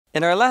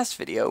In our last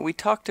video, we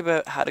talked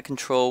about how to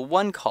control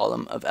one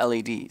column of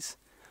LEDs.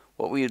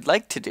 What we would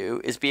like to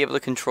do is be able to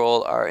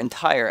control our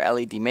entire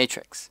LED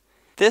matrix.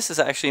 This is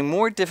actually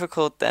more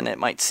difficult than it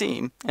might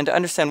seem, and to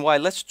understand why,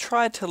 let's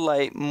try to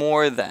light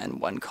more than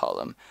one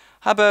column.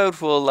 How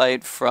about we'll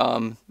light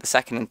from the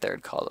second and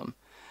third column?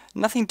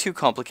 Nothing too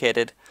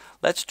complicated.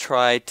 Let's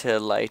try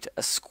to light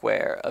a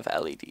square of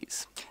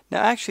LEDs.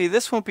 Now actually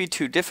this won't be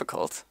too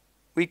difficult.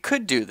 We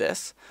could do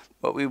this.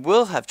 What we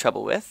will have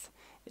trouble with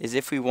is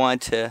if we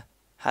want to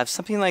have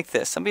something like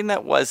this, something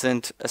that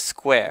wasn't a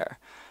square,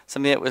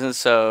 something that wasn't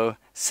so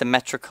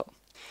symmetrical.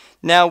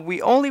 Now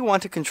we only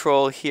want to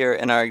control here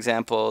in our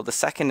example the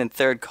second and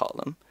third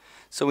column,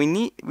 so we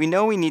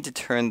know we need to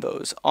turn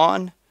those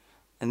on,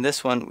 and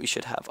this one we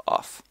should have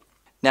off.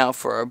 Now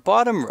for our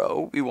bottom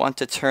row we want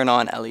to turn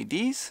on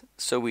LEDs,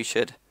 so we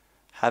should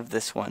have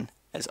this one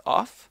as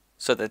off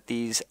so that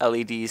these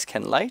LEDs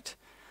can light.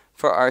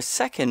 For our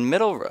second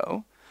middle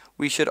row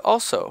we should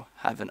also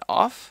have an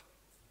off.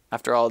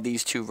 After all,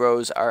 these two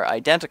rows are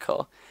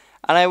identical.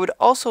 And I would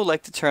also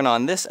like to turn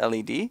on this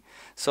LED,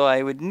 so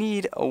I would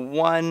need a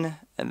 1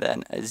 and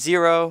then a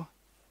 0,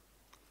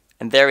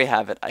 and there we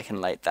have it, I can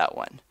light that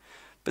one.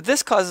 But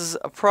this causes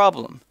a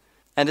problem,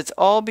 and it's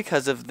all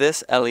because of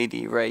this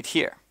LED right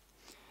here.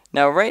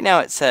 Now right now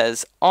it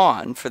says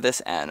on for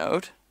this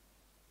anode,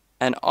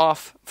 and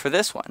off for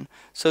this one.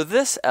 So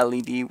this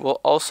LED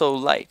will also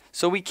light.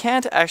 So we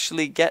can't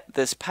actually get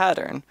this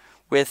pattern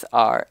with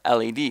our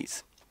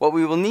LEDs. What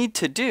we will need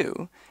to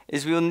do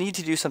is we will need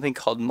to do something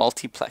called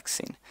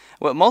multiplexing.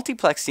 What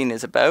multiplexing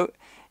is about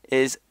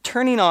is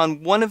turning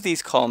on one of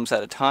these columns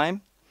at a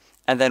time,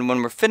 and then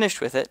when we're finished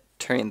with it,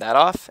 turning that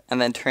off, and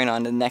then turning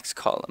on the next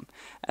column,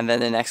 and then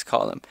the next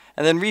column,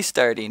 and then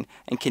restarting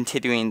and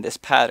continuing this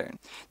pattern.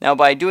 Now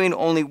by doing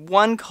only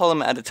one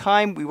column at a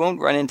time, we won't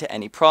run into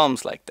any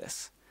problems like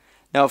this.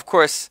 Now of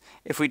course,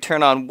 if we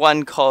turn on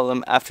one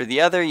column after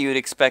the other, you would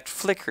expect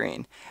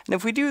flickering. And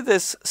if we do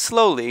this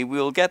slowly, we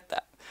will get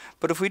that.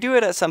 But if we do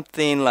it at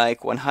something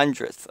like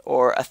 1/100th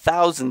or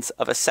 1,000th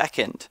of a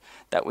second,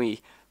 that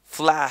we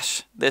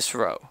flash this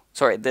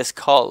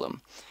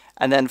column,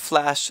 and then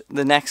flash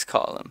the next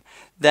column,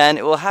 then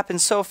it will happen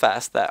so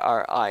fast that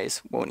our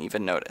eyes won't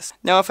even notice.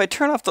 Now if I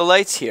turn off the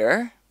lights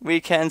here, we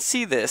can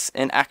see this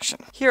in action.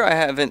 Here I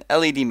have an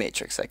LED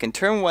matrix. I can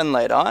turn one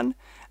light on,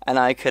 and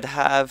I could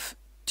have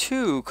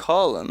two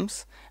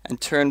columns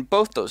and turn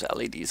both those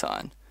LEDs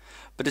on.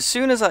 But as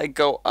soon as I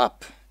go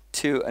up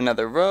to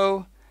another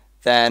row,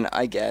 then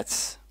I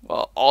get,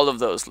 well, all of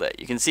those lit.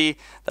 You can see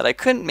that I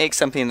couldn't make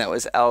something that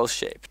was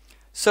L-shaped.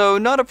 So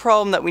not a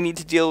problem that we need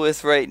to deal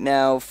with right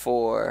now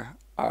for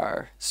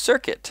our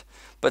circuit,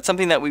 but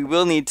something that we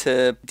will need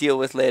to deal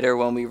with later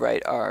when we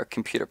write our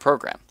computer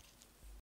program.